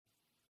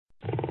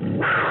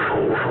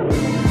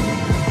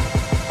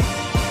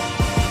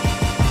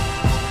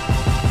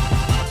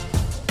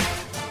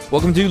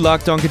Welcome to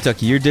Locked On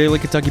Kentucky, your daily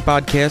Kentucky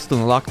podcast on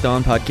the Locked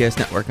On Podcast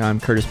Network. I'm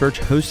Curtis Birch,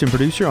 host and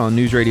producer on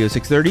News Radio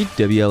 630,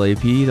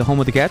 WLAP, the home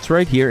of the Cats,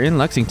 right here in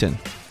Lexington.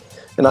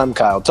 And I'm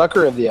Kyle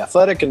Tucker of The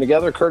Athletic, and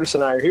together Curtis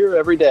and I are here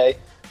every day,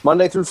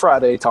 Monday through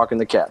Friday, talking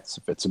the Cats.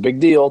 If it's a big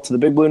deal to the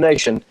Big Blue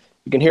Nation,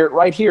 you can hear it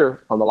right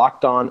here on the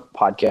Locked On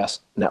Podcast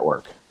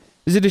Network.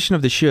 This edition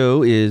of the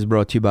show is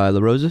brought to you by La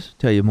Rosa's.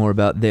 Tell you more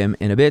about them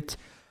in a bit.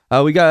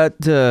 We got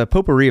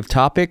potpourri of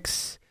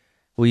topics.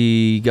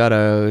 We got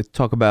to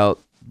talk about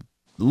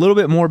a little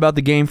bit more about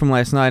the game from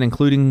last night,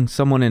 including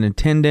someone in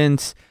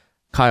attendance.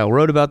 Kyle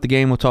wrote about the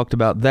game. We'll talk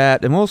about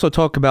that. And we'll also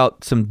talk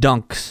about some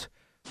dunks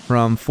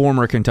from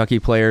former Kentucky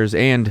players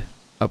and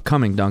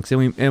upcoming dunks.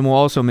 And we'll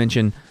also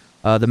mention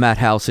the Matt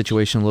House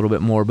situation a little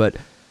bit more. But,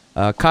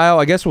 Kyle,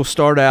 I guess we'll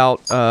start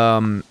out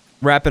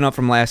wrapping up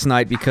from last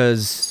night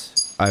because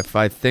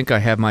I think I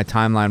have my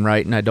timeline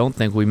right, and I don't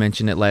think we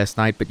mentioned it last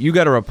night. But you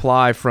got a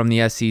reply from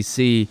the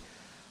SEC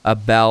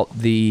about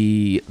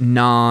the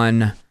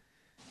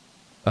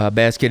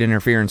basket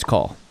interference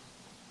call.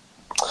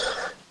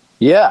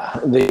 Yeah,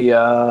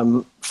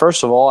 the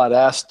first of all, I'd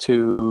asked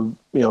to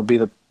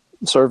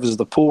serve as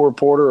the pool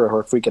reporter, or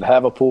if we could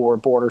have a pool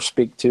reporter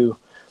speak to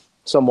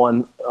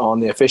someone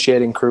on the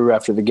officiating crew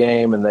after the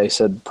game, and they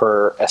said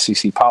per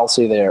SEC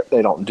policy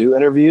they don't do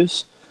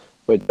interviews,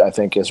 which I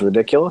think is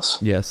ridiculous.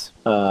 Yes.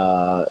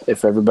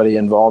 If everybody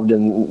involved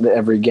in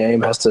every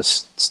game has to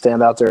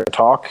stand out there and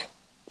talk,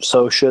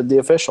 so should the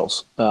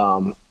officials.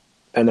 And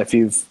if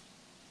you've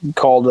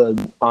called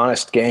an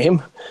honest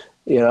game,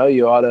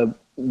 you ought to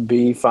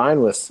be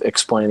fine with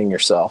explaining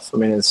yourself. I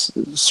mean, it's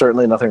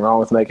certainly nothing wrong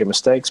with making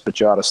mistakes, but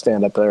you ought to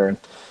stand up there and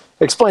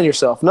explain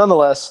yourself.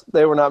 Nonetheless,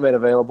 they were not made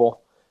available,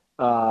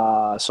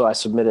 so I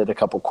submitted a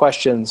couple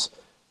questions.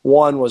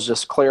 One was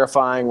just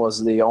clarifying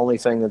was the only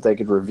thing that they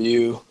could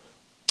review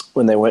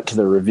when they went to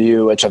the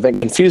review, which I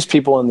think confused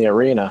people in the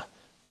arena.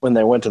 When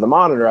they went to the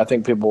monitor, I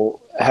think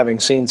people, having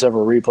seen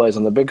several replays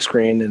on the big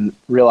screen and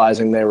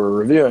realizing they were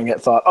reviewing it,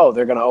 thought, oh,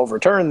 they're going to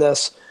overturn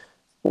this,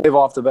 wave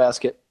off the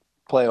basket,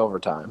 play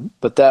overtime.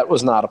 But that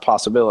was not a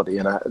possibility,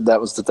 and that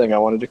was the thing I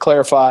wanted to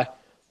clarify.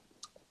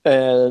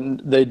 And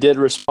they did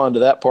respond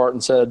to that part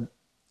and said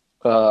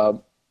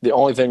the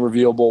only thing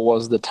reviewable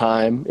was the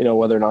time,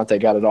 whether or not they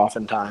got it off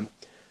in time.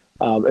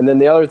 And then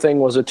the other thing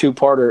was a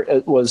two-parter.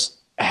 It was,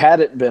 had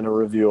it been a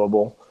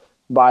reviewable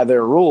by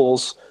their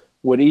rules,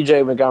 would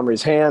E.J.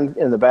 Montgomery's hand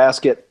in the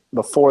basket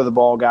before the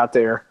ball got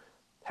there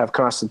have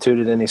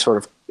constituted any sort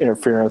of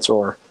interference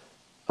or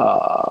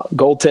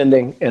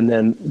goaltending? And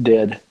then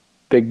did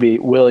Big B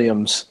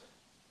Williams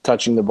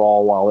touching the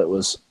ball while it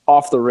was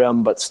off the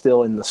rim but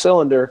still in the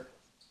cylinder,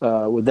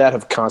 would that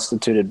have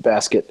constituted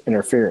basket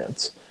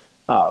interference?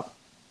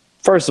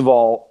 First of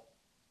all,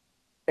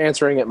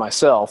 answering it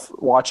myself,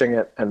 watching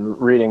it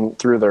and reading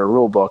through their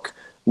rule book,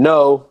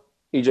 no,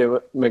 E.J.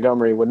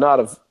 Montgomery would not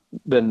have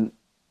been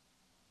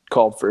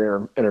called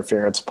for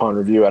interference upon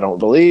review, I don't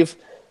believe,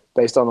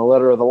 based on the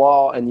letter of the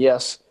law. And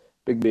yes,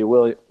 Big B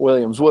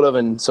Williams would have,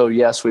 and so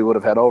yes, we would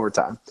have had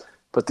overtime.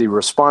 But the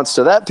response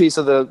to that piece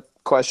of the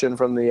question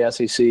from the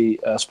SEC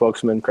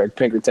spokesman, Craig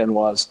Pinkerton,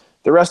 was,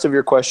 the rest of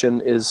your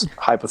question is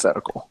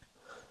hypothetical.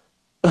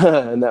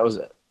 And that was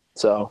it.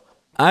 So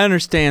I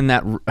understand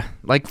that,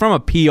 like, from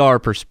a PR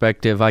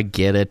perspective, I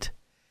get it,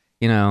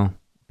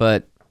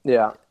 but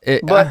yeah.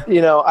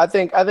 I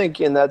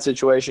think in that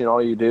situation,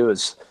 all you do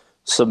is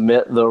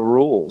submit the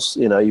rules.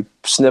 You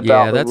snip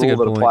out the rule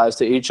that applies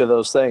to each of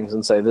those things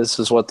and say, this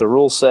is what the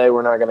rules say.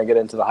 We're not going to get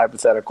into the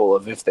hypothetical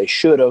of if they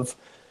should have,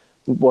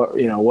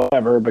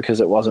 whatever, because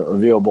it wasn't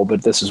reviewable,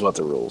 but this is what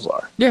the rules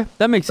are. Yeah,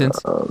 that makes sense.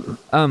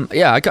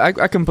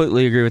 I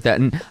completely agree with that.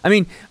 And I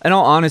mean, in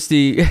all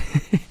honesty,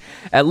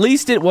 at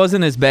least it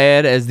wasn't as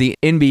bad as the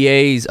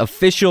NBA's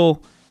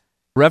official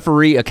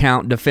referee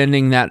account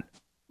defending that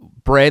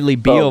Bradley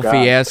Beal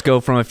fiasco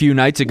from a few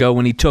nights ago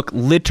when he took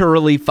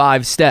literally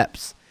 5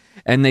 steps.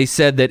 And they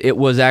said that it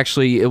was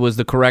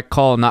the correct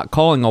call, not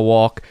calling a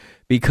walk,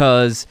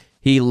 because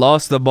he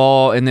lost the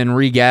ball and then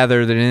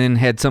regathered and then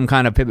had some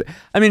kind of pivot.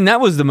 I mean, that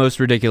was the most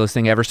ridiculous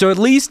thing ever. So at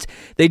least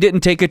they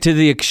didn't take it to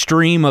the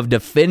extreme of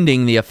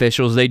defending the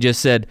officials. They just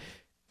said,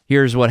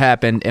 here's what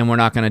happened, and we're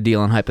not going to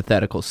deal in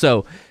hypotheticals.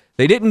 So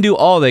they didn't do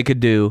all they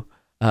could do,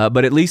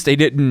 but at least they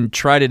didn't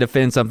try to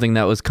defend something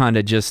that was kind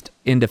of just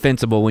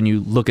indefensible when you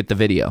look at the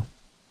video.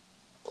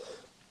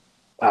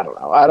 I don't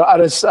know. I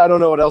don't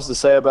know what else to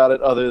say about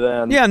it other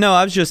than... Yeah, no,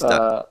 I just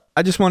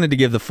wanted to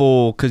give the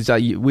full, because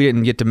we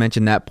didn't get to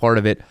mention that part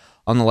of it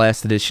on the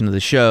last edition of the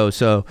show.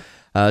 So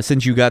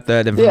since you got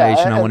that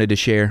information, I wanted to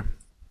share.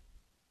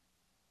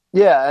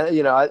 Yeah,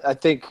 I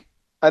think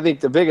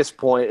the biggest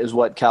point is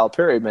what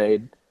Calipari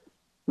made,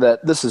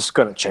 that this is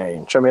going to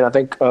change. I mean, I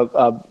think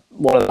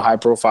one of the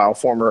high-profile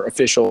former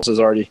officials has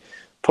already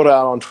put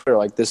out on Twitter,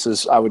 like,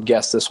 I would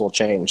guess this will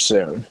change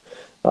soon.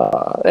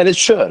 And it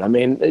should. I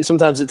mean,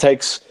 sometimes it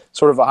takes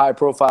sort of a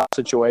high-profile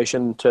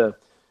situation to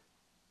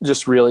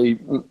just really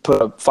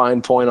put a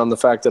fine point on the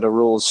fact that a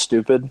rule is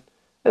stupid.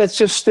 And it's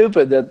just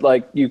stupid that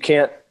like you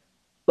can't,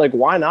 like,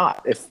 why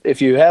not?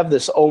 If you have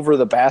this over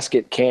the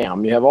basket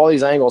cam, you have all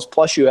these angles,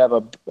 plus you have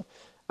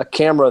a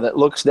camera that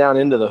looks down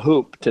into the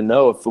hoop to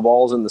know if the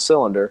ball's in the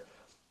cylinder.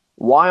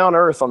 Why on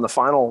earth on the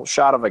final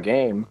shot of a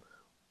game,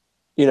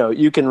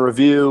 you can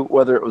review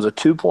whether it was a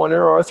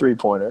 2-pointer or a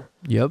 3-pointer.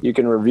 Yep. You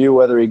can review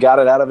whether he got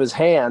it out of his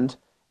hand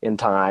in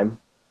time.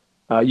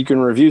 You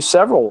can review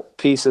several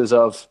pieces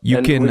of. We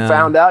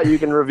found out you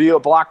can review a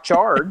block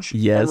charge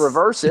yes. and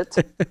reverse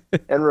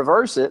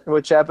it,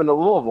 which happened to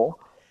Louisville.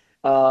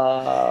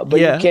 But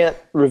you can't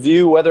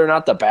review whether or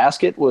not the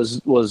basket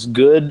was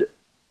good.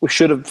 We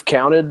should have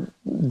counted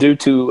due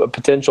to a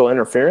potential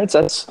interference.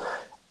 That's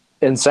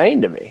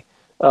insane to me.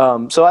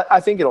 So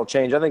I think it'll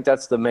change. I think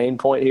that's the main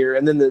point here.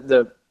 And then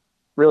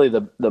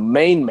the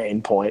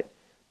main point,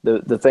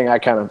 the thing I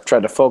kind of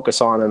tried to focus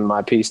on in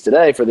my piece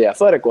today for The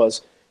Athletic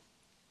was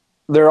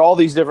there are all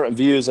these different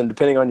views, and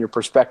depending on your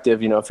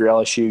perspective, if you're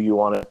LSU, you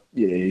want to,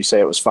 you say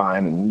it was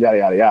fine and yada,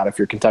 yada, yada. If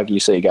you're Kentucky, you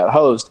say you got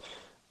hosed.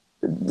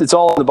 It's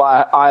all in the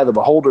eye of the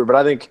beholder. But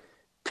I think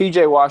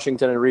P.J.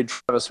 Washington and Reed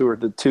Travis, who are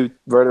the two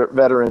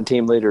veteran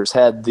team leaders,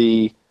 had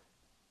the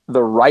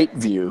right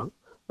view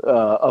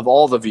of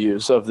all the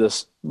views of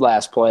this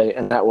last play,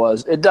 and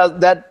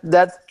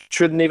that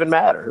shouldn't even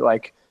matter.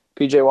 Like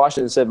P.J.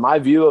 Washington said, my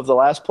view of the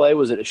last play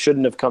was that it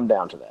shouldn't have come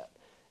down to that.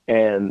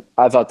 And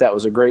I thought that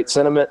was a great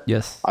sentiment.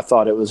 Yes. I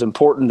thought it was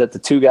important that the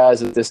two guys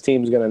that this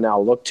team is going to now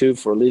look to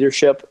for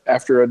leadership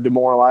after a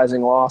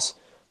demoralizing loss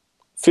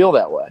feel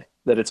that way,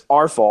 that it's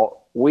our fault.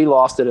 We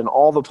lost it in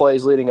all the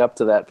plays leading up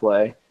to that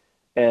play,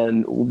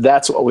 and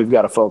that's what we've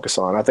got to focus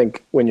on. I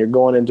think when you're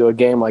going into a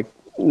game like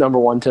number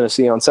 1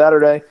 Tennessee on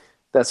Saturday,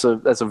 that's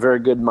a very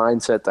good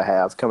mindset to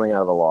have coming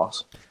out of the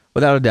loss.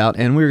 Without a doubt,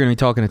 and we're going to be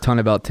talking a ton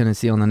about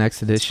Tennessee on the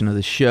next edition of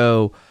the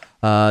show.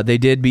 They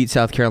did beat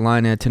South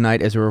Carolina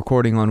tonight as we're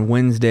recording on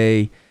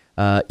Wednesday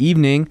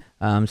evening,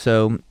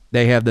 so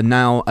they have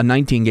now a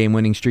 19-game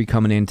winning streak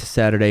coming into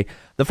Saturday.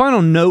 The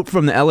final note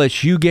from the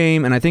LSU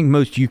game, and I think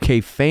most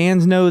UK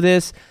fans know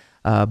this,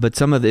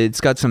 but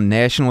it's got some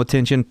national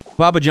attention.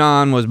 Papa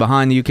John was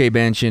behind the UK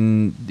bench,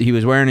 and he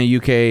was wearing a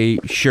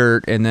UK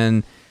shirt, and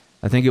then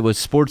I think it was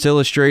Sports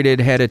Illustrated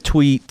had a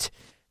tweet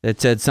that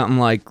said something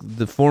like,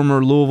 the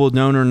former Louisville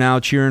donor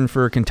now cheering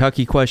for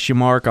Kentucky, ?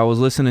 I was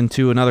listening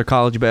to another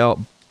college basketball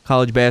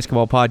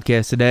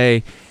podcast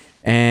today,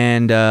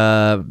 and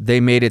they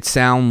made it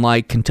sound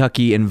like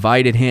Kentucky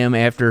invited him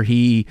after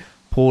he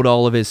pulled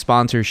all of his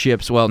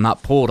sponsorships. Well,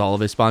 not pulled all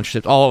of his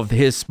sponsorships. All of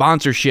his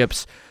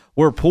sponsorships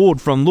were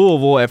pulled from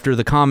Louisville after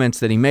the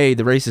comments that he made,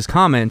 the racist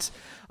comments.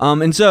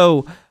 And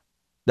so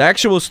the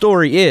actual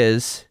story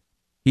is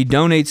he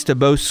donates to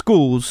both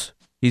schools.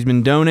 He's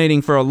been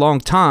donating for a long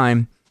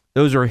time.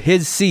 Those are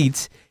his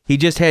seats. He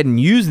just hadn't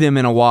used them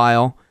in a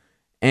while.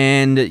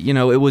 And,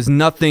 it was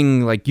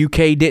nothing like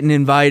UK didn't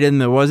invite him.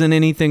 There wasn't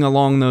anything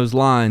along those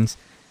lines.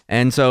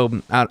 And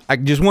so I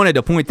just wanted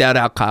to point that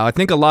out, Kyle. I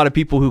think a lot of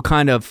people who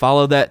kind of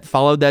followed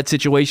that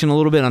situation a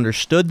little bit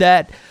understood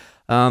that.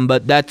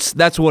 But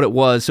that's what it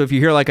was. So if you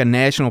hear like a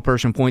national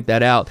person point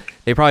that out,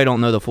 they probably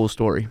don't know the full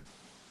story.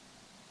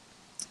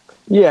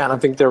 Yeah, and I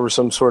think there were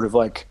some sort of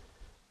like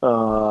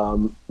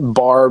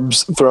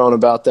barbs thrown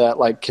about that,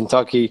 like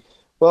Kentucky.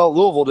 Well,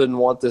 Louisville didn't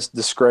want this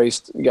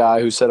disgraced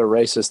guy who said a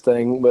racist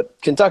thing, but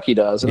Kentucky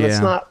does, and it's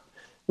not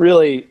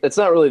really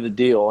the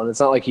deal. And it's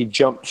not like he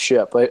jumped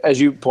ship,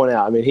 as you point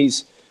out. I mean,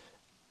 he's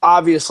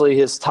obviously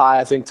his tie,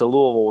 I think, to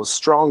Louisville was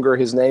stronger.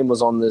 His name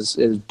was on his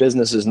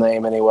business's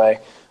name anyway.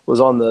 Was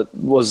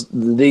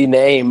the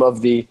name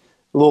of the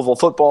Louisville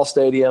football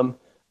stadium.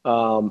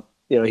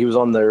 He was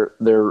on their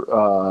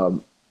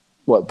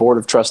board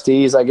of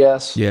trustees, I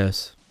guess.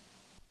 Yes.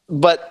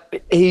 But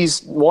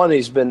he's known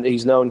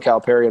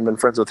Calipari and been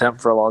friends with him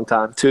for a long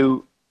time.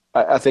 2,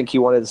 I think he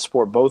wanted to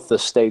support both the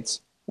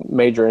state's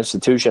major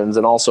institutions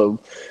and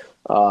also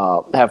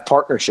have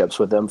partnerships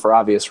with them for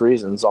obvious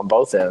reasons on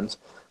both ends.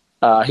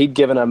 He'd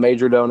given a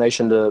major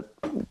donation to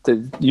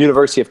the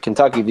University of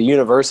Kentucky, the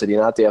university,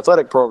 not the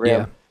athletic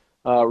program,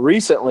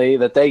 recently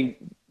that they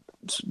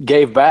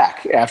gave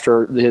back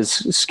after his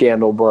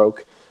scandal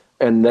broke.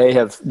 And they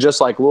have, just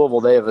like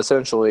Louisville, they have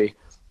essentially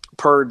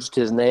purged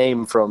his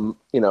name from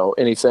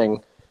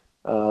anything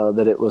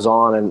that it was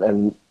on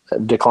and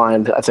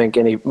declined, I think,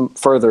 any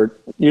further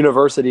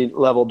university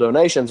level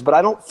donations. But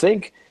I don't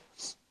think,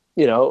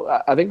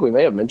 I think we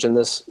may have mentioned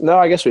this. No,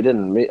 I guess we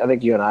didn't. I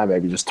think you and I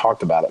maybe just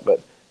talked about it.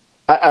 But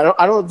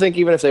I don't think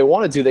even if they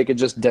wanted to, they could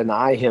just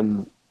deny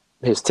him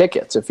his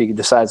tickets if he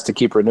decides to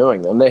keep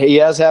renewing them. He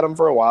has had them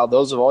for a while.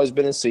 Those have always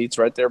been his seats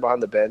right there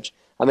behind the bench.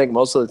 I think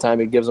most of the time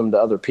he gives them to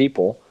other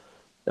people.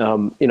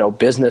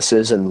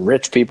 Businesses and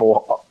rich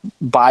people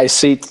buy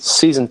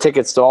season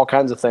tickets to all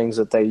kinds of things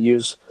that they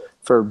use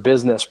for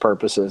business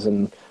purposes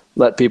and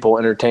let people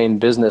entertain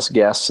business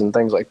guests and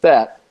things like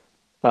that.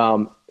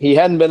 He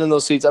hadn't been in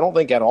those seats, I don't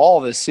think, at all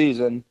this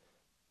season.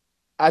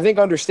 I think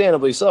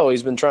understandably so.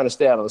 He's been trying to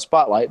stay out of the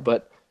spotlight,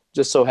 but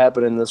just so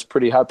happened in this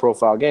pretty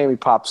high-profile game, he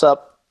pops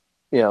up.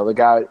 The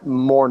guy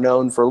more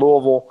known for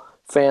Louisville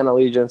fan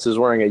allegiance is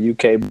wearing a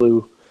UK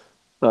blue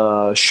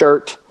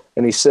shirt,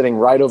 and he's sitting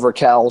right over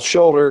Cal's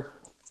shoulder.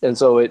 And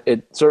so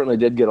it certainly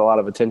did get a lot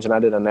of attention. I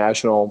did a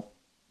national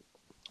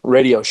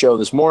radio show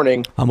this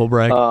morning. Humble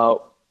brag.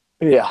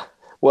 Yeah.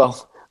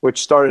 Well,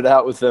 which started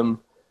out with them.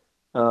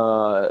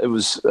 It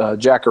was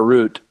Jack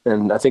Arute,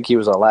 and I think he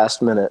was a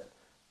last-minute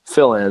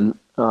fill-in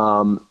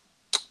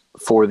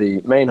for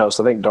the main host.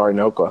 I think Dari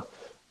Nokla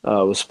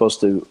was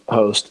supposed to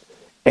host.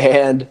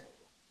 And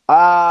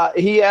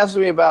he asked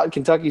me about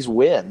Kentucky's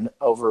win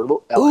over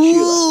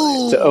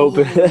LSU last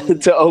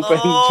night to open.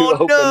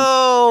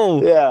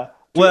 Yeah.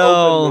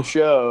 Open the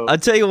show. I'll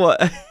tell you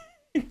what.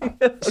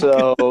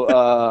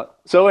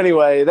 So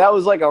anyway, that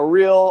was like a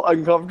real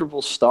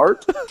uncomfortable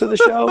start to the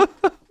show.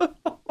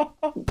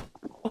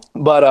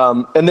 But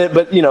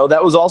that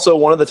was also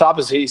one of the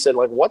topics. He said,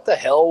 like, what the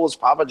hell was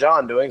Papa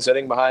John doing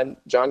sitting behind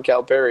John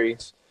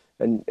Calipari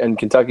and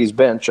Kentucky's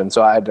bench? And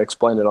so I had to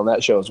explain it on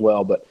that show as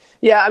well. But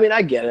yeah, I mean,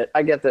 I get it.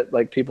 I get that,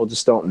 like, people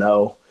just don't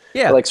know.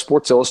 Yeah. Like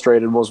Sports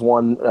Illustrated was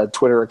one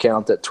Twitter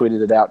account that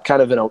tweeted it out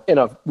kind of in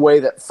a way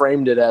that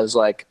framed it as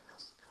like,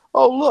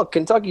 oh, look,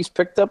 Kentucky's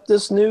picked up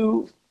this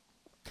new,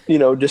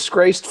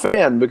 disgraced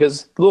fan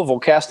because Louisville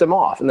cast him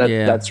off. And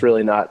that's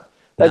really not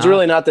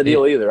the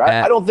deal either.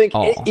 I don't think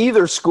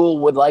either school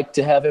would like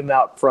to have him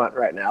out front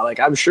right now. Like,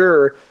 I'm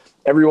sure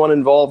everyone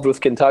involved with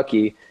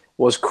Kentucky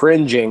was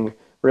cringing,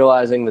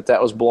 realizing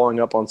that was blowing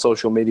up on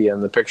social media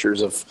and the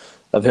pictures of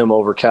him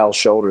over Cal's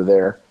shoulder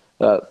there.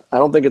 I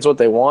don't think it's what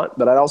they want,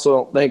 but I also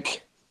don't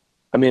think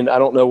 – I mean, I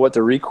don't know what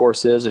the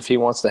recourse is if he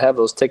wants to have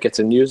those tickets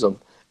and use them.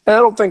 And I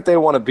don't think they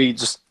want to be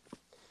just –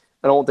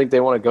 I don't think they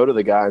want to go to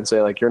the guy and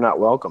say, like, you're not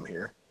welcome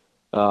here.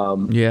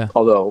 Yeah.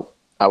 Although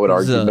I would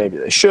argue maybe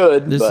they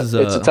should, but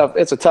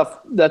that's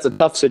a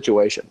tough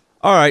situation.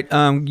 All right.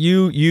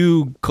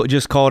 You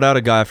just called out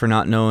a guy for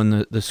not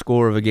knowing the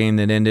score of a game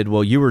that ended.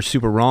 Well, you were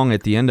super wrong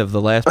at the end of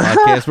the last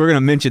podcast. We're going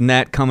to mention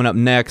that coming up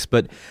next.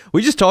 But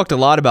we just talked a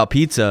lot about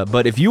pizza.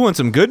 But if you want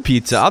some good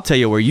pizza, I'll tell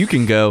you where you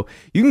can go.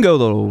 You can go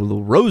to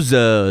La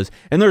Rosa's.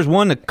 And there's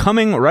one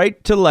coming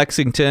right to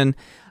Lexington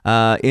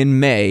in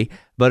May.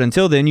 But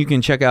until then, you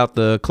can check out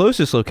the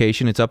closest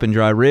location. It's up in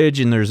Dry Ridge,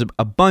 and there's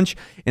a bunch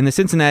in the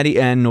Cincinnati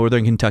and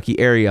Northern Kentucky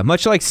area.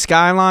 Much like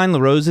Skyline, La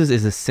Rosa's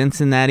is a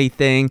Cincinnati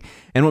thing.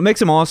 And what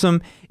makes them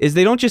awesome is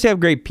they don't just have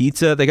great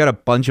pizza. They got a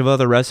bunch of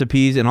other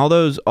recipes, and all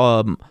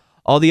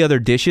the other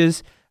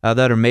dishes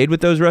that are made with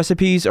those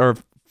recipes are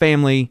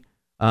family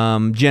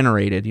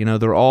generated.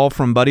 They're all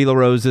from Buddy La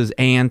Rosa's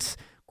aunts,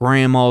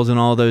 grandmas, and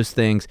all those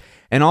things.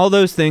 And all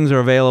those things are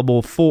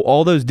available.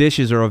 All those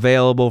dishes are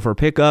available for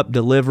pickup,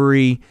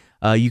 delivery.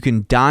 You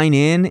can dine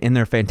in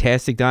their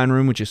fantastic dining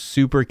room, which is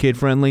super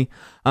kid-friendly.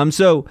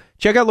 So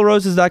check out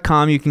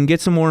larosas.com. You can get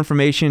some more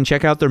information,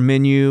 check out their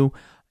menu,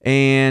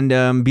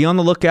 and be on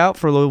the lookout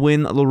for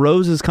when La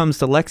Rosa's comes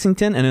to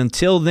Lexington. And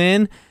until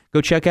then,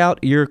 go check out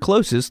your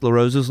closest La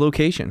Rosa's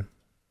location.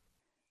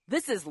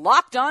 This is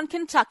Locked On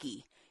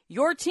Kentucky,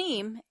 your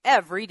team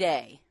every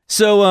day.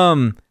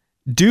 So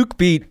Duke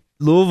beat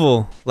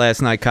Louisville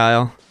last night,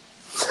 Kyle.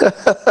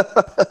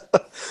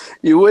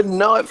 You wouldn't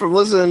know it from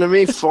listening to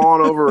me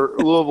fawn over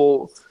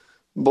Louisville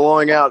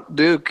blowing out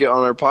Duke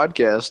on our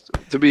podcast.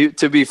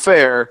 To be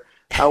fair,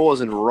 I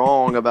wasn't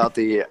wrong about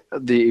the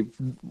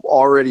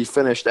already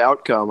finished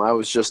outcome. I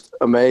was just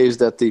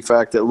amazed at the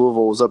fact that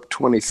Louisville was up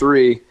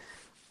 23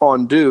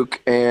 on Duke,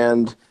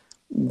 and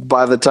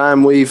by the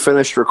time we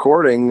finished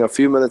recording, a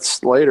few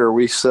minutes later,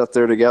 we sat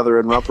there together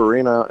in Rupp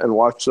Arena and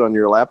watched it on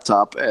your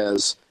laptop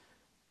as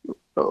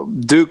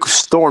Duke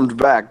stormed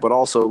back, but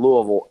also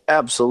Louisville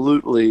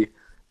absolutely,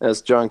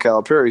 as John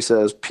Calipari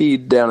says,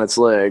 peed down its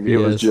leg. It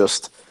was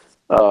just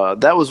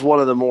that was one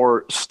of the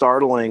more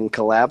startling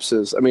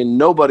collapses. I mean,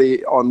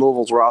 nobody on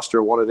Louisville's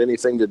roster wanted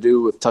anything to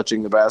do with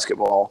touching the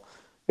basketball.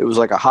 It was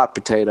like a hot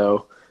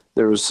potato.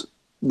 There was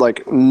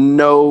like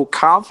no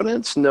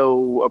confidence,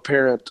 no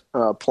apparent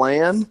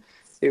plan.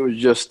 It was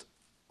just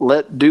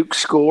let Duke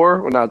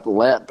score. Well, not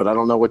let, but I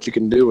don't know what you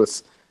can do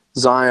with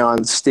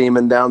Zion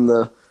steaming down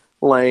the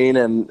lane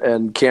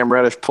and Cam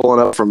Reddish pulling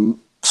up from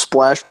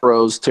Splash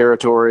Bros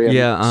territory and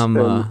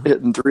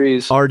hitting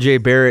threes.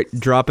 RJ Barrett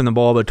dropping the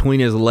ball between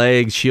his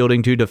legs,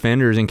 shielding two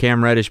defenders, and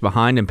Cam Reddish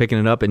behind him picking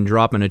it up and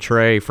dropping a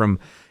tray from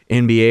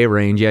NBA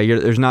range. Yeah,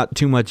 there's not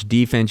too much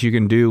defense you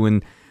can do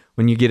when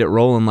you get it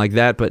rolling like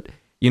that. But,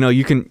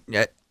 you can,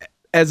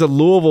 as a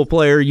Louisville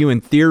player, you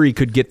in theory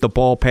could get the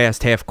ball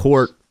past half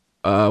court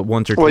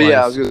once or twice. Well,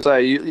 yeah, I was going to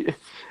say,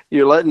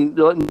 you're letting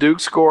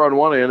Duke score on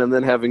one end and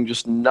then having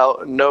just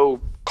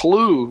no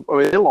clue. I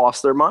mean, they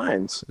lost their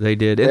minds. They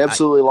did. They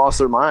absolutely lost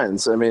their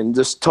minds. I mean,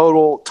 just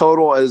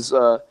total as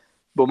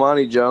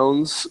Bomani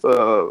Jones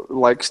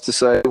likes to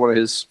say, one of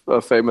his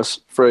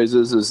famous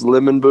phrases is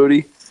lemon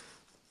booty.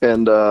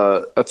 And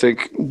I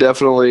think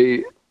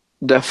definitely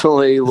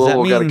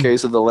Louisville got a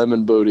case of the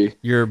lemon booty.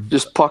 You're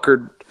just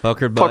puckered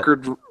butt.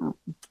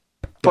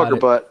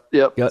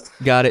 Yep.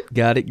 Got it.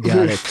 Yep.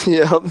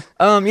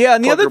 Yeah,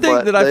 and the other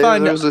thing that I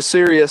find... There's a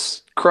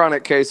serious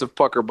chronic case of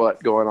pucker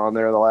butt going on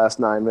there in the last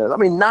 9 minutes. I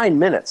mean, 9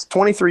 minutes.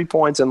 23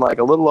 points in like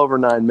a little over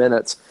 9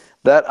 minutes.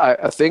 That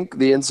I think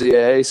the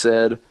NCAA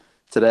said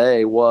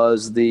today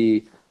was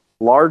the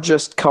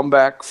largest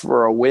comeback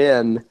for a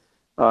win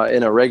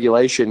in a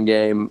regulation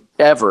game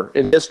ever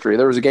in history.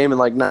 There was a game in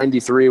like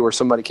 93 where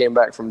somebody came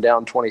back from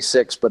down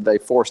 26, but they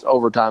forced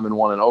overtime and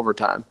won in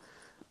overtime.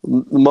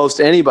 Most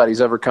anybody's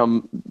ever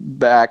come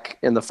back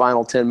in the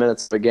final 10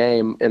 minutes of a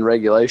game in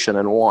regulation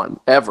and won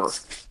ever,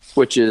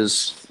 which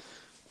is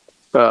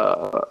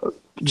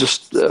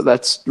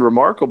that's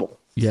remarkable.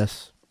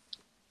 Yes.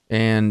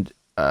 And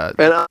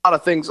a lot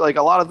of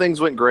things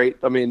went great.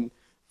 I mean,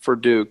 for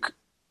Duke,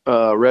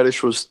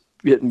 Reddish was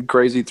hitting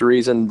crazy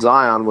threes, and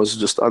Zion was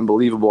just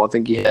unbelievable. I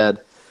think he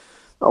had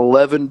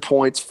 11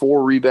 points,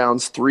 4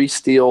 rebounds, 3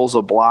 steals,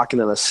 a block,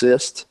 and an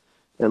assist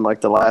in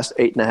like the last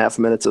 8.5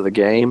 minutes of the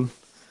game.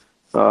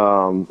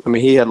 I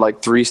mean, he had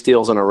like 3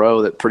 steals in a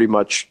row that pretty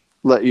much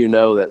let you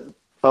know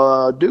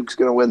that Duke's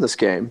going to win this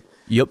game.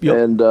 Yep.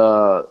 And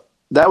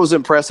that was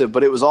impressive,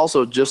 but it was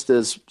also just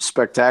as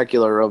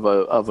spectacular of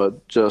a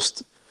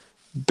just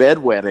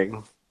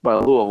bedwetting by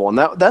Louisville. And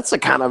that's the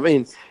kind of, I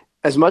mean,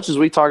 as much as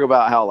we talk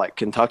about how like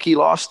Kentucky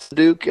lost to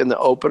Duke in the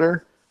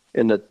opener,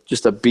 in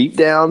just a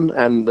beatdown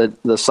and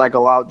the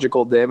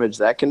psychological damage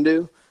that can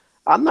do,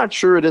 I'm not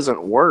sure it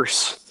isn't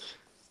worse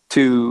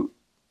to,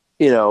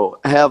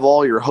 have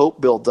all your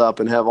hope built up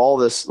and have all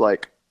this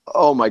like,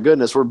 oh my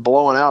goodness, we're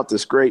blowing out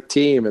this great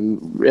team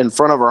and in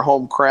front of our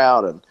home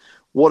crowd, and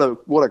what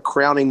a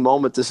crowning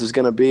moment this is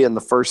going to be in the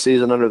first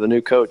season under the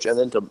new coach, and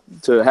then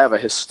to have a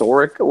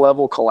historic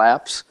level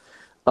collapse.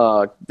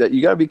 That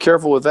you got to be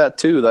careful with that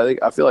too.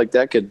 I feel like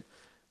that could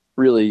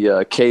really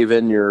cave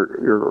in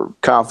your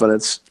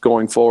confidence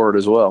going forward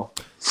as well.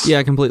 Yeah,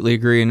 I completely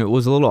agree. And it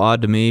was a little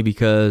odd to me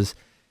because,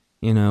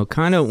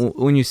 kind of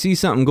when you see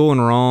something going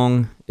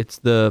wrong, it's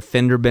the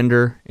fender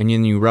bender, and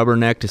then you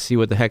rubberneck to see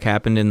what the heck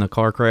happened in the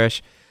car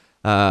crash.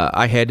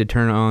 I had to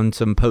turn on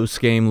some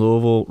post-game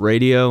Louisville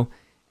radio,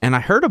 and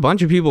I heard a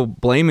bunch of people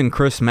blaming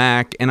Chris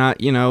Mack. And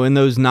in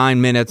those 9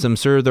 minutes, I'm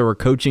sure there were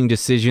coaching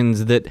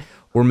decisions that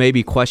were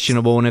maybe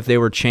questionable, and if they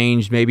were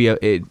changed, maybe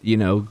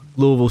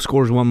Louisville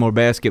scores one more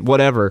basket,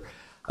 whatever.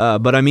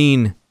 But I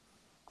mean,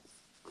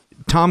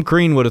 Tom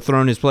Crean would have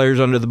thrown his players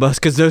under the bus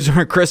because those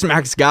aren't Chris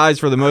Mack's guys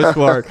for the most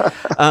part.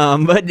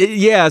 But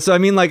yeah, so I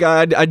mean, like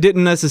I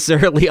didn't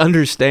necessarily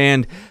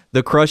understand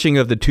the crushing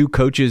of the two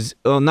coaches.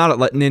 Well,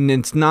 and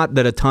it's not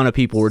that a ton of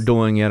people were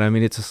doing it. I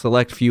mean, it's a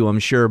select few, I'm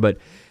sure, but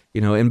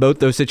in both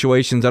those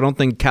situations, I don't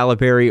think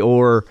Calipari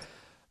or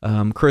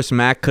Chris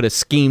Mack could have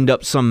schemed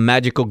up some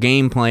magical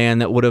game plan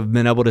that would have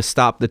been able to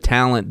stop the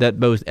talent that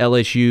both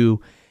LSU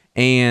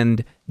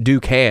and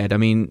Duke had. I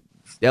mean,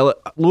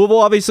 Louisville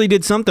obviously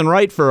did something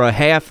right for a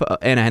half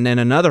and then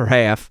another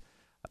half.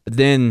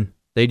 Then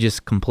they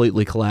just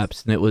completely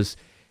collapsed, and it was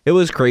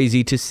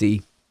crazy to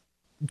see.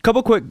 A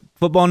couple quick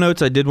football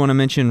notes I did want to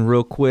mention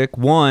real quick.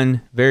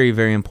 One, very,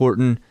 very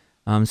important.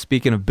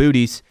 Speaking of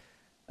booties,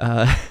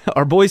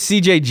 our boy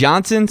C.J.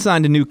 Johnson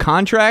signed a new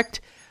contract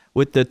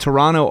with the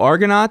Toronto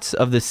Argonauts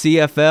of the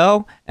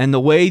CFL, and the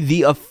way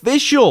the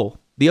official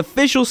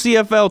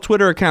CFL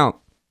Twitter account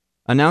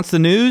announced the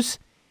news,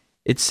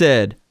 it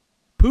said,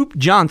 Poop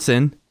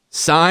Johnson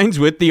signs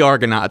with the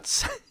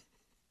Argonauts.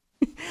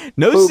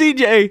 No Poop.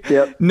 CJ.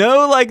 Yep.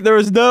 No, there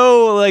was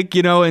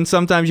no, and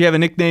sometimes you have a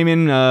nickname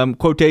in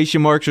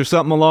quotation marks or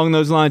something along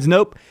those lines.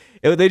 Nope.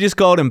 They just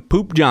called him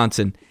Poop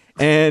Johnson.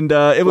 And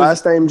it was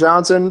last name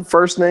Johnson,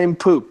 first name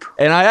Poop.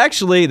 And I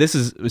actually,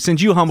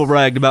 since you humble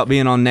bragged about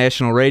being on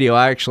national radio,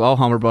 I'll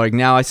humble brag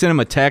now. I sent him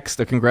a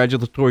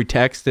congratulatory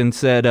text, and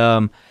said,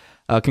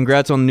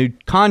 congrats on the new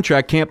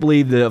contract. Can't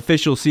believe the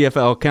official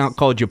CFL account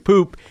called you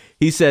Poop.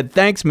 He said,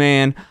 thanks,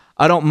 man.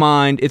 I don't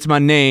mind. It's my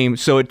name,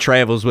 so it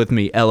travels with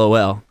me.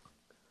 LOL.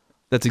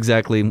 That's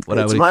exactly what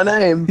I would. It's my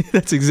name.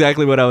 That's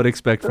exactly what I would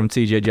expect from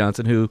C.J.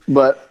 Johnson, who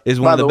is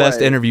one of the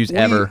best interviews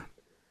ever.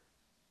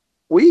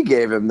 We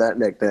gave him that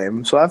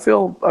nickname, so I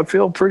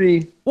feel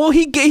pretty. Well,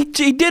 he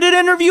did an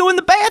interview in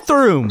the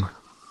bathroom.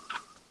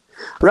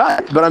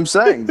 Right, but I'm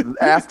saying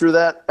after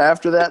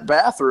that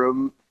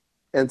bathroom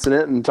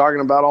incident and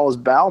talking about all his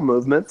bowel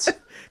movements,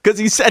 because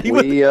he said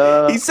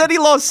he said he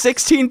lost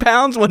 16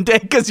 pounds one day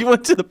because he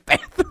went to the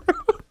bathroom.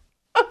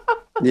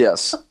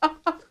 Yes,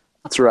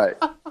 that's right.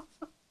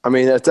 I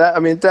mean, at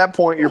that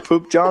point, you're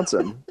Poop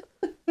Johnson,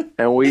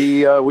 and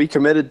we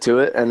committed to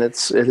it, and it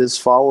has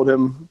followed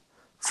him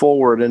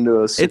forward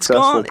into a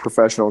successful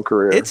professional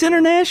career. It's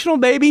international,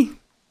 baby.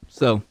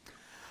 So,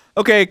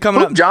 okay,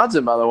 coming Poop up.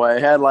 Johnson, by the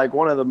way, had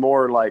one of the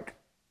more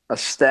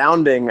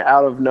astounding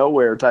out of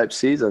nowhere type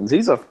seasons.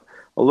 He's a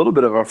little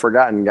bit of a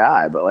forgotten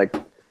guy,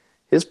 but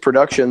his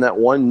production that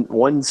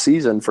one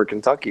season for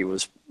Kentucky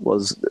was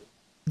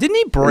didn't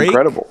he break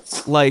incredible,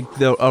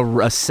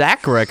 a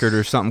sack record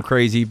or something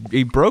crazy?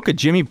 He broke a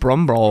Jimmy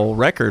Brumbaugh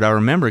record. I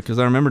remember because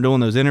I remember doing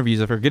those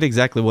interviews. I forget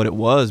exactly what it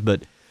was,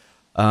 but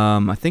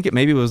I think it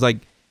maybe was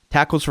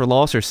tackles for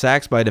loss or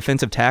sacks by a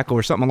defensive tackle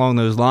or something along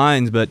those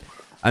lines. But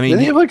I mean,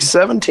 didn't he have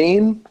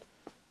 17?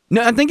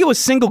 No, I think it was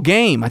single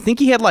game. I think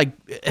he had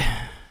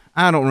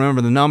I don't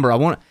remember the number.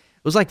 It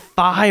was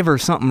 5 or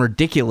something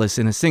ridiculous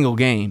in a single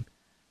game.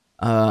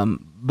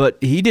 But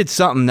he did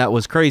something that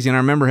was crazy, and I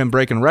remember him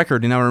breaking a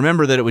record. And I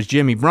remember that it was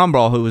Jimmy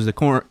Brumbaugh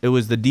who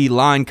was the D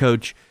line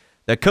coach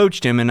that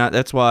coached him, and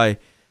that's why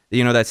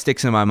that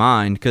sticks in my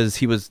mind because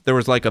there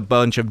was like a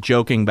bunch of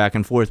joking back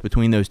and forth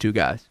between those two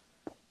guys.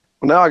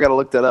 Now I got to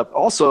look that up.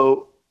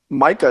 Also,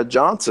 Micah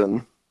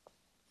Johnson,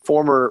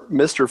 former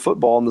Mr.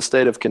 Football in the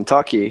state of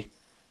Kentucky,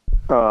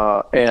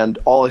 and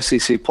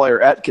All-SEC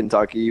player at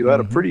Kentucky, who had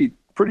a pretty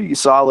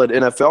solid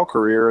NFL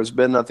career, has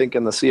been, I think,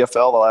 in the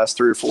CFL the last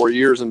 3 or 4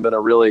 years and been a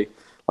really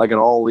like an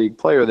all-league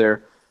player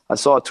there. I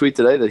saw a tweet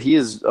today that he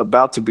is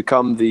about to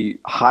become the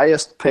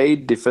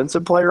highest-paid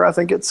defensive player, I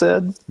think it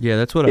said. Yeah,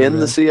 that's what I in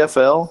read. the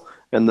CFL,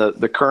 and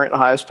the current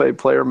highest-paid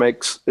player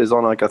is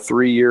on like a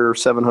 3-year,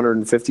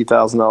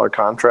 $750,000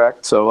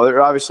 contract. So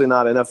they're obviously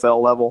not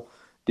NFL-level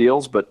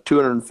deals, but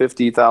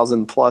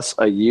 $250,000 plus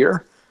a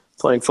year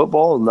playing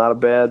football is not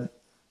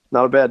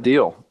a bad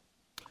deal.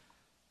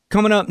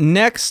 Coming up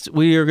next,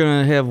 we are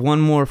going to have one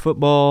more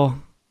football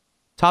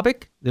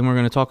topic. Then we're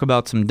going to talk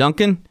about some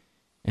Duncan,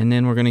 and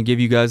then we're going to give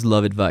you guys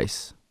love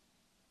advice.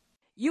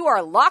 You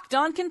are Locked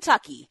On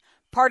Kentucky,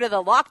 part of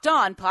the Locked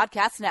On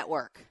Podcast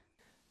Network.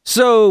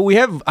 So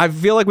I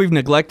feel like we've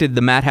neglected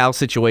the Matt House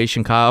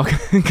situation, Kyle,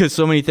 because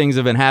so many things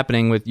have been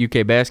happening with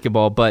UK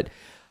basketball, but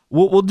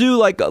we'll do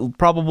like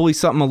probably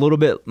something a little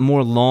bit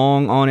more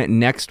long on it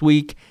next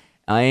week,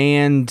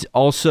 and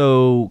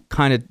also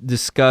kind of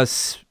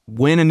discuss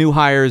when a new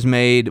hire is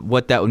made,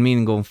 what that would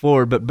mean going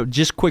forward. But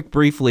just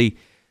briefly,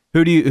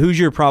 who's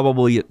your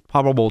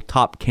probable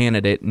top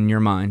candidate in your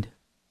mind?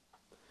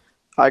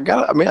 I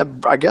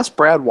guess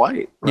Brad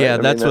White. Right?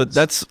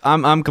 Yeah,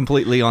 I'm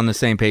completely on the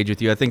same page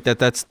with you. I think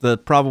that's the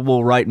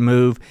probable right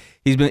move.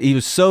 He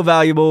was so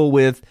valuable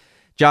with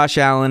Josh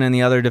Allen and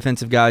the other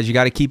defensive guys. You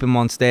got to keep him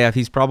on staff.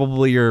 He's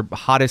probably your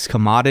hottest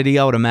commodity,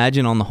 I would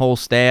imagine, on the whole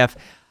staff.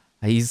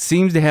 He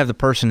seems to have the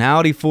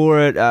personality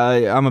for it.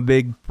 I'm a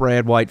big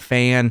Brad White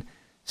fan,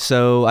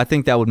 so I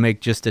think that would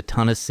make just a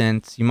ton of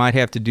sense. You might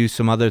have to do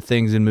some other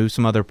things and move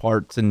some other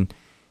parts and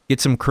get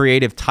some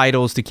creative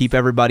titles to keep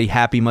everybody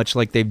happy, much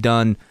like they've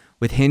done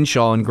with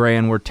Henshaw and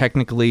Gran, where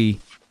technically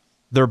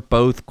they're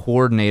both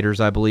coordinators,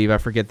 I believe. I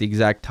forget the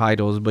exact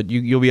titles, but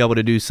you'll be able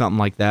to do something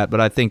like that.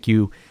 But I think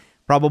you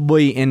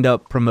probably end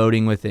up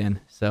promoting within.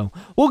 So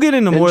we'll get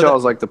into more.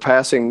 Henshaw's like the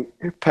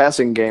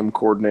passing game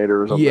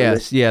coordinator or something.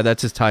 Yes, yeah,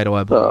 that's his title,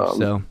 I believe.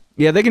 So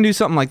yeah, they can do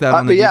something like that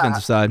on the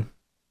defensive side.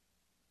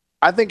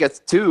 I think it's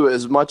too,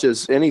 as much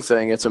as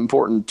anything, it's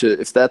important to,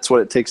 if that's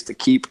what it takes to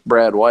keep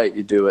Brad White,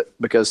 you do it,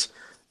 because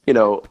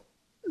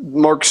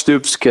Mark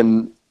Stoops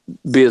can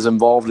be as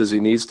involved as he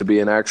needs to be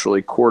in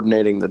actually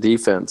coordinating the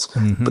defense,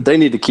 but they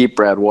need to keep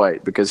Brad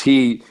White because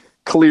he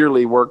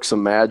clearly works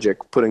some magic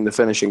putting the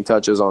finishing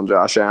touches on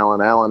Josh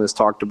Allen. Allen has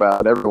talked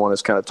about, everyone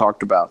has kind of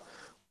talked about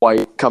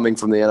White coming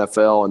from the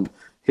NFL and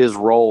his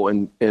role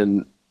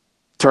in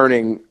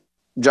turning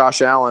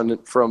Josh Allen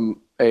from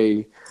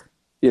the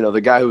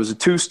guy who was a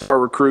 2-star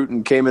recruit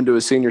and came into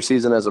his senior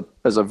season as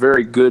a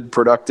very good,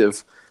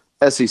 productive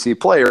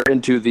SEC player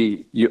into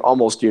the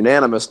almost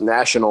unanimous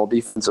National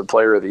Defensive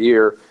Player of the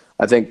Year.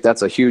 I think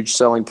that's a huge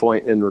selling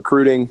point in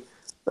recruiting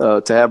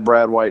to have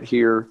Brad White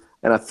here.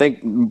 And I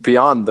think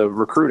beyond the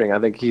recruiting, I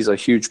think he's a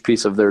huge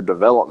piece of their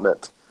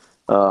development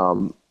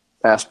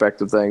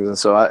aspect of things. And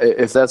so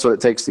if that's what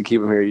it takes to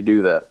keep him here, you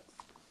do that.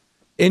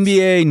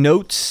 NBA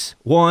notes: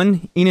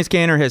 1, Enes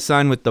Kanter has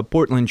signed with the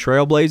Portland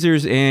Trail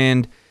Blazers,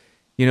 and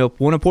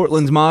one of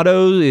Portland's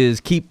mottos is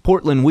keep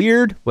Portland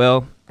weird.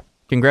 Well,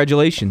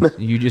 congratulations.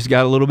 You just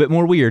got a little bit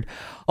more weird.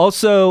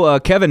 Also,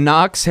 Kevin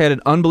Knox had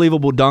an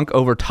unbelievable dunk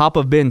over top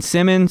of Ben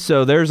Simmons,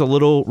 so there's a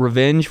little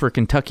revenge for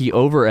Kentucky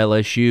over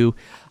LSU.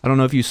 I don't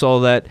know if you saw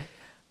that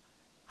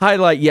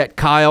highlight yet,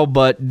 Kyle,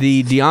 but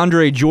the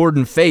DeAndre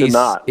Jordan face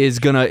is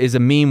a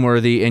meme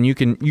worthy, and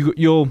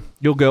you'll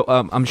go.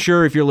 I'm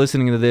sure if you're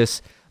listening to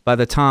this by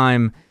the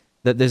time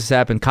that this has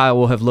happened, Kyle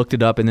will have looked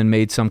it up and then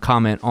made some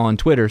comment on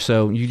Twitter.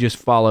 So you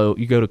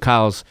go to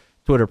Kyle's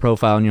Twitter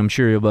profile, and I'm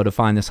sure you'll be able to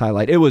find this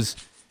highlight. It was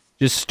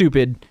just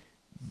stupid.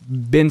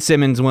 Ben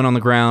Simmons went on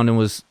the ground and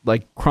was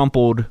like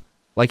crumpled,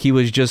 like he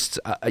was just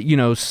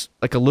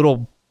like a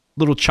little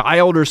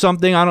child or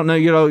something. I don't know,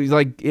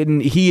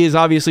 he is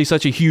obviously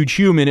such a huge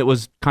human. It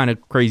was kind of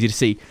crazy to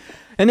see.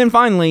 And then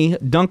finally,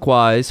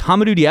 dunk-wise,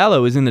 Hamidou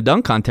Diallo is in the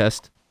dunk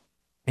contest,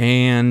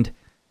 and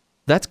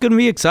that's going to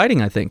be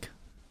exciting, I think.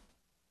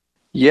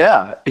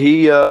 Yeah,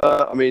 he's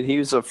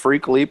a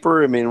freak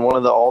leaper. I mean, one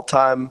of the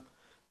all-time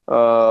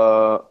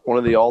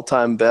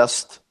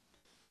best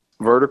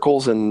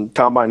verticals in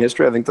combine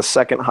history. I think the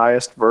second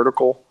highest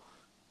vertical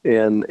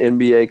in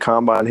NBA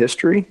combine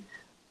history.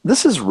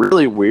 This is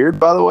really weird,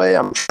 by the way.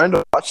 I'm trying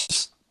to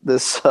watch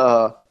this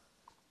NBA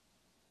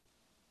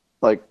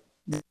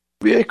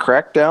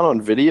crackdown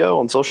on video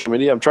on social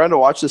media. I'm trying to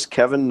watch this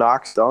Kevin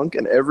Knox dunk,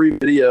 and every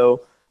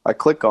video I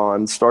click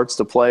on starts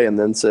to play and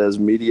then says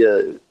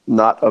media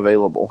not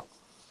available.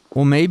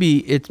 Well, maybe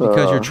it's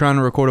because you're trying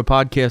to record a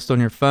podcast on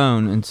your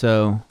phone, and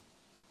so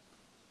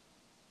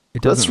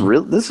it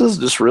doesn't. This is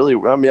just really.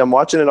 I mean, I'm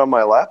watching it on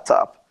my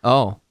laptop.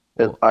 Oh,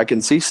 I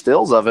can see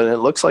stills of it, and it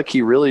looks like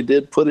he really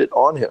did put it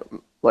on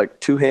him, like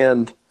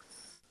two-hand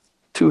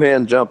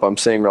jump. I'm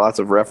seeing lots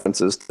of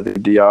references to the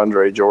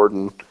DeAndre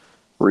Jordan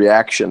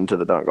reaction to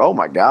the dunk. Oh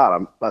my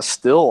God, a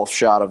still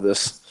shot of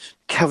this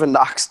Kevin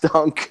Knox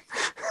dunk.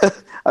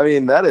 I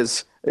mean, that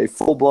is a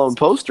full-blown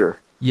poster.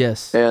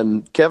 Yes.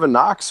 And Kevin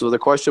Knox, so the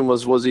question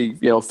was he,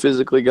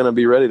 physically going to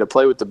be ready to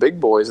play with the big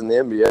boys in the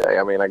NBA?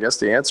 I mean, I guess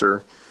the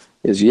answer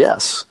is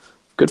yes.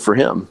 Good for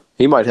him.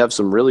 He might have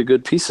some really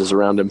good pieces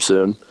around him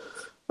soon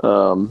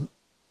on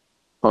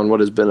what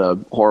has been a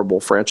horrible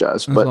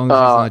franchise. As but long as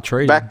he's not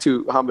traded. Back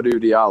to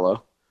Hamidou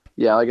Diallo.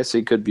 Yeah, I guess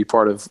he could be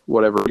part of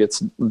whatever gets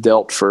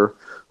dealt for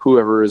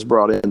whoever is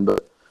brought in.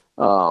 But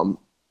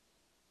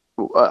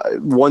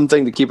one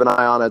thing to keep an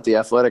eye on at The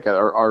Athletic,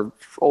 our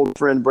old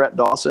friend Brett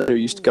Dawson, who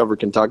used to cover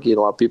Kentucky and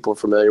a lot of people are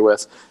familiar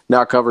with,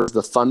 now covers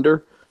the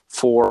Thunder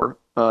for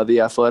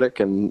The Athletic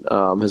and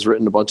has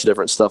written a bunch of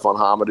different stuff on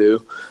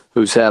Hamidou,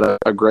 who's had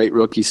a great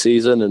rookie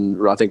season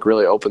and I think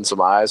really opened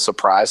some eyes,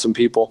 surprised some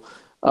people,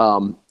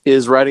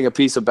 is writing a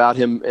piece about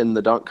him in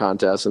the dunk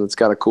contest, and it's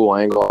got a cool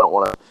angle. I don't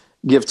want to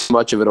give too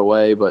much of it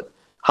away, but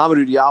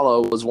Hamidou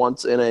Diallo was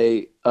once in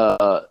a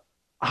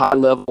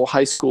high-level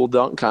high school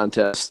dunk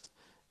contest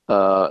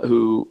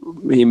who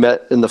he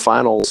met in the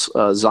finals,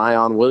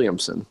 Zion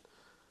Williamson.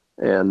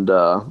 And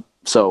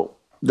so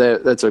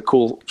that's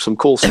some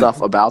cool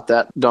stuff about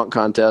that dunk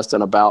contest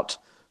and about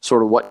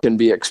sort of what can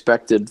be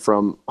expected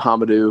from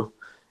Hamidou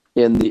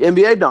in the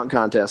NBA dunk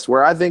contest,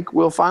 where I think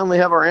we'll finally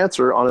have our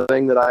answer on a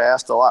thing that I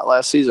asked a lot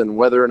last season,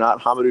 whether or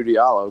not Hamidou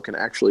Diallo can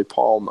actually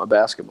palm a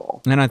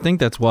basketball. And I think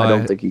that's why I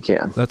don't think he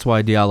can. That's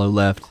why Diallo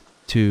left,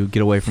 to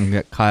get away from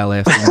Kyle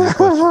asking that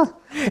question.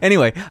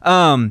 Anyway,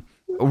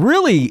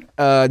 really,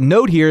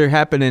 note here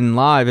happening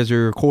live as we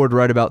record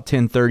right about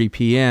 10:30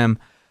 p.m.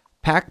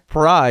 Pack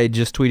Pride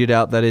just tweeted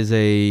out, that is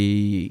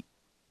a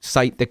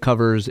site that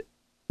covers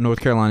North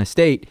Carolina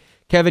State,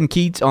 Kevin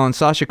Keats on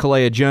Sasha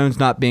Kalea-Jones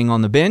not being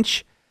on the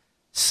bench.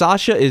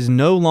 Sasha is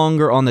no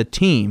longer on the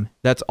team.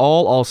 That's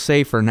all I'll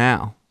say for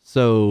now.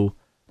 So,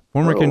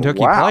 former Kentucky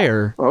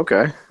player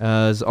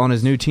is on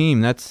his new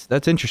team.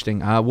 That's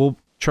interesting. We'll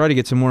try to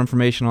get some more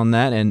information on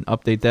that and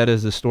update that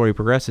as the story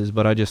progresses,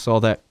 but I just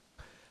saw that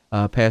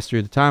pass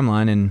through the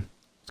timeline and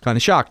was kind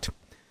of shocked.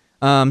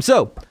 All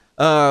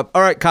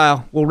right,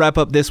 Kyle, we'll wrap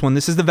up this one.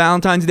 This is the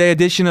Valentine's Day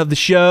edition of the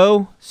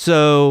show.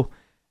 So,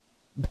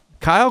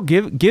 Kyle,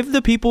 give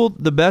the people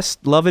the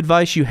best love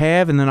advice you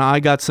have, and then I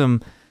got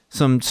some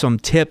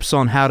tips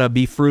on how to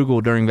be frugal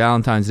during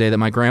Valentine's Day that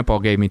my grandpa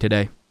gave me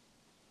today.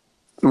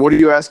 What are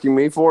you asking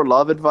me for?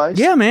 Love advice?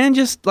 Yeah, man.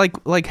 Just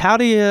like how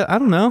do you? I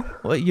don't know.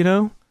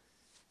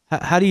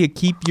 How do you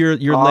keep your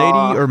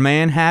lady or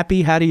man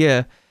happy? How do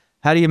you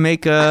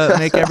make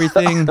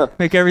everything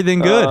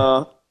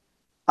good?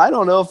 I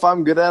don't know if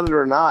I'm good at it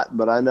or not,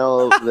 but I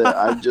know that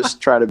I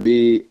just tried to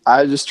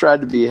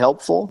be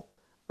helpful.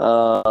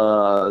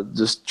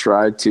 Just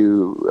try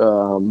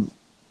to,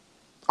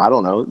 I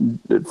don't know,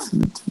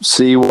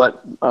 see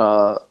what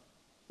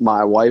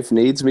my wife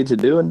needs me to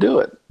do and do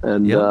it.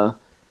 And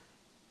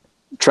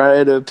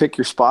try to pick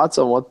your spots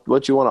on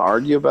what you want to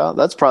argue about.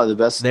 That's probably the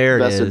best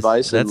advice in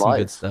life. That's some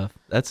good stuff.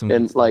 That's some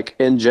good stuff. Like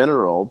in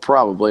general,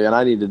 probably, and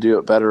I need to do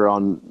it better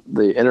on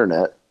the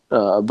internet,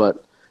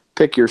 but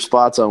pick your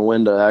spots on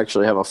when to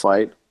actually have a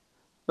fight,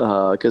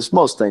 because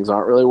most things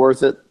aren't really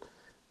worth it.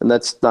 And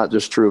that's not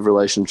just true of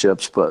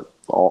relationships, but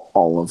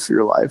all of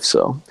your life.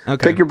 So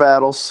pick your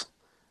battles.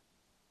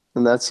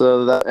 And that's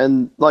that,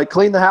 and like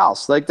clean the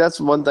house. Like that's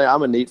one thing.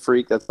 I'm a neat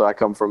freak. That's why I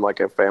come from like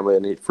a family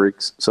of neat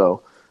freaks.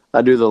 So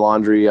I do the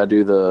laundry. I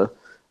do the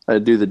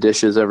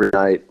dishes every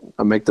night.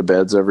 I make the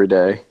beds every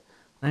day.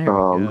 There we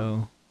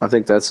go. I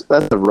think that's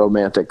a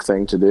romantic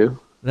thing to do.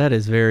 That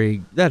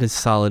is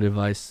solid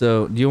advice.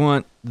 So do you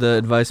want the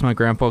advice my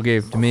grandpa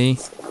gave to me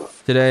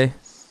today?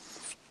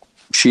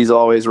 She's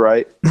always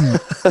right.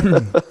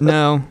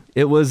 No,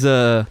 it was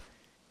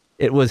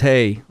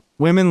hey,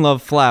 women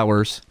love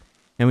flowers,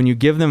 and when you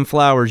give them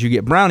flowers, you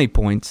get brownie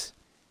points,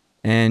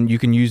 and you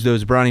can use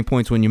those brownie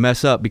points when you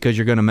mess up because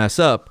you're going to mess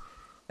up.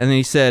 And then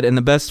he said, and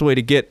the best way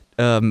to get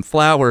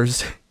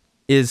flowers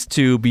is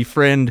to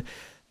befriend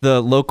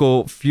the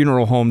local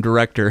funeral home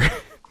director.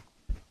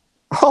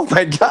 Oh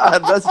my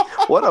God! That's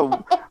what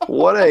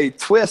a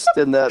twist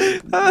in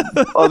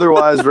that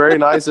otherwise very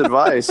nice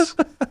advice.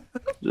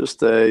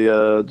 Just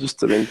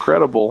an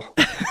incredible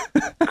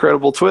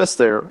twist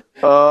there.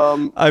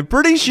 I'm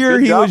pretty sure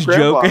he was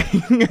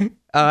joking.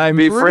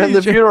 Befriend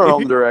the funeral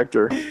home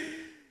director.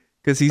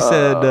 Because he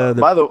said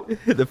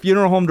the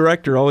funeral home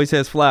director always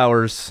has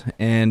flowers,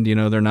 and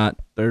they're not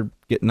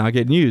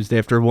getting used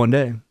after one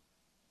day.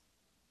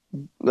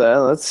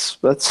 Yeah, that's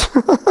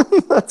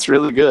that's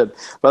really good.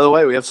 By the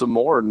way, we have some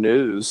more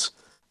news.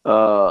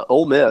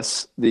 Ole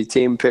Miss, the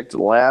team picked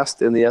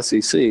last in the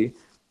SEC,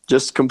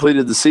 just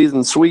completed the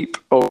season sweep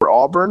over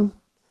Auburn.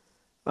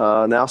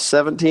 Now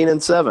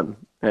 17-7,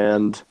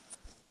 and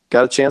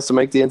got a chance to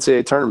make the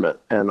NCAA tournament.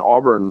 And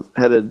Auburn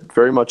headed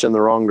very much in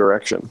the wrong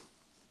direction.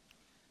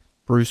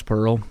 Bruce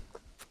Pearl.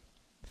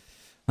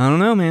 I don't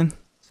know, man.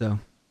 So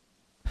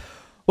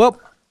Well,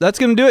 that's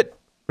going to do it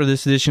for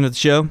this edition of the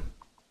show.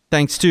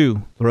 Thanks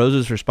to the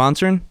Roses for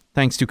sponsoring.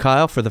 Thanks to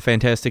Kyle for the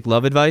fantastic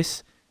love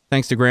advice.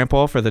 Thanks to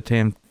Grandpa for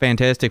the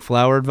fantastic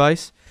flower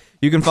advice.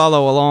 You can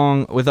follow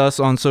along with us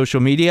on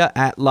social media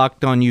at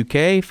Locked On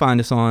UK. Find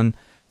us on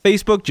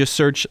Facebook. Just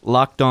search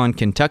Locked On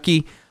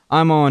Kentucky.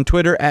 I'm on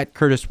Twitter at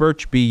Curtis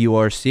Birch,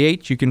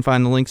 BURCH. You can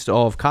find the links to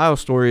all of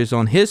Kyle's stories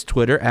on his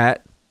Twitter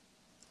at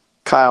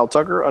Kyle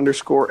Tucker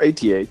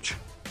 _ATH.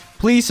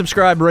 Please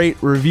subscribe, rate,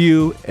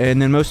 review,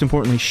 and then most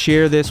importantly,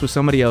 share this with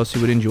somebody else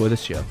who would enjoy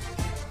this show.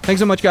 Thanks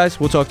so much, guys.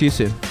 We'll talk to you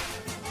soon.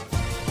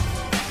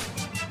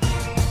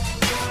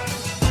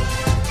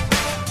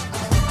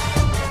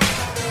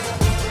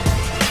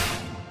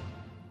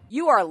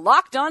 You are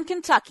Locked On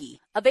Kentucky,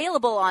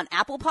 available on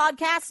Apple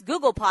Podcasts,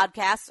 Google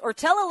Podcasts, or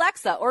tell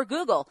Alexa or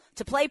Google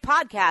to play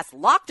podcast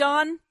Locked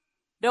On.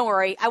 Don't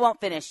worry, I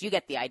won't finish. You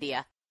get the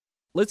idea.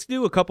 Let's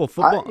do a couple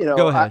football.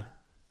 Go ahead.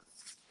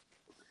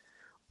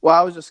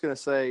 I was just going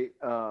to say,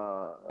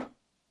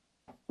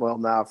 well,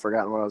 now I've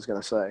forgotten what I was going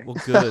to say. Well,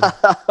 good.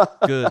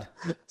 Good.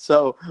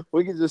 So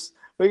we can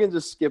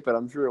just skip it.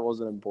 I'm sure it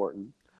wasn't important.